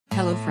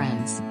Hello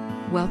friends.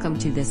 Welcome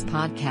to this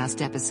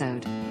podcast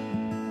episode.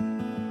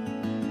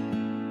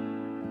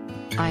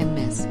 I'm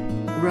Miss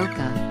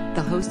Roca,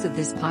 the host of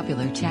this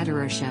popular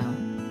chatterer show.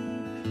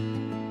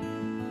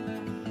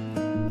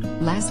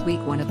 Last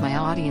week one of my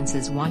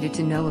audiences wanted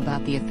to know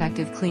about the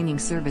effective cleaning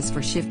service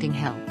for shifting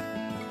help.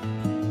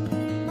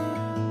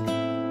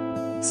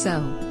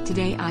 So,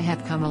 today I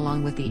have come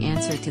along with the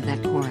answer to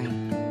that query.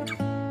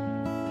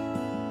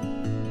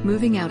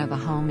 Moving out of a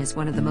home is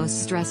one of the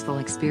most stressful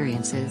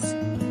experiences.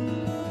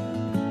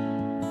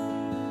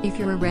 If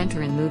you're a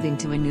renter and moving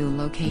to a new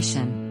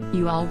location,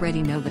 you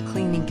already know the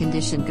cleaning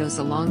condition goes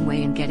a long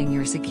way in getting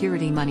your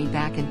security money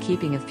back and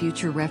keeping a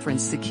future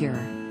reference secure.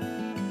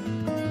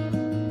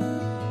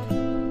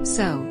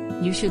 So,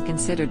 you should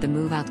consider the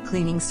move-out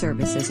cleaning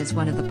services as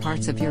one of the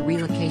parts of your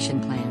relocation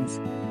plans.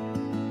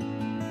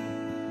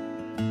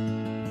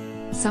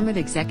 Summit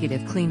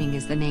Executive Cleaning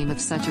is the name of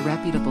such a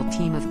reputable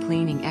team of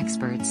cleaning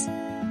experts.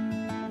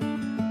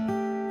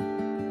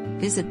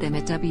 Visit them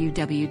at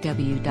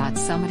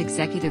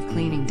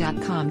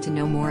www.summitexecutivecleaning.com to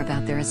know more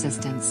about their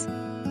assistance.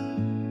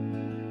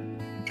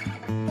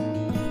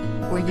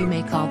 Or you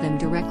may call them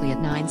directly at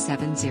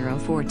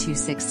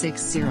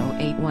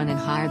 970-426-6081 and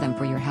hire them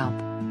for your help.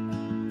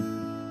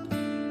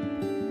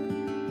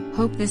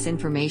 Hope this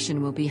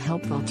information will be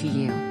helpful to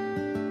you.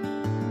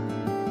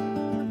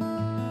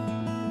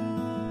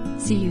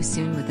 See you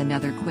soon with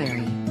another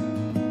query.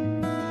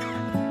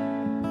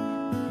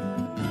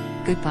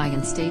 Goodbye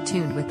and stay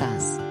tuned with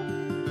us.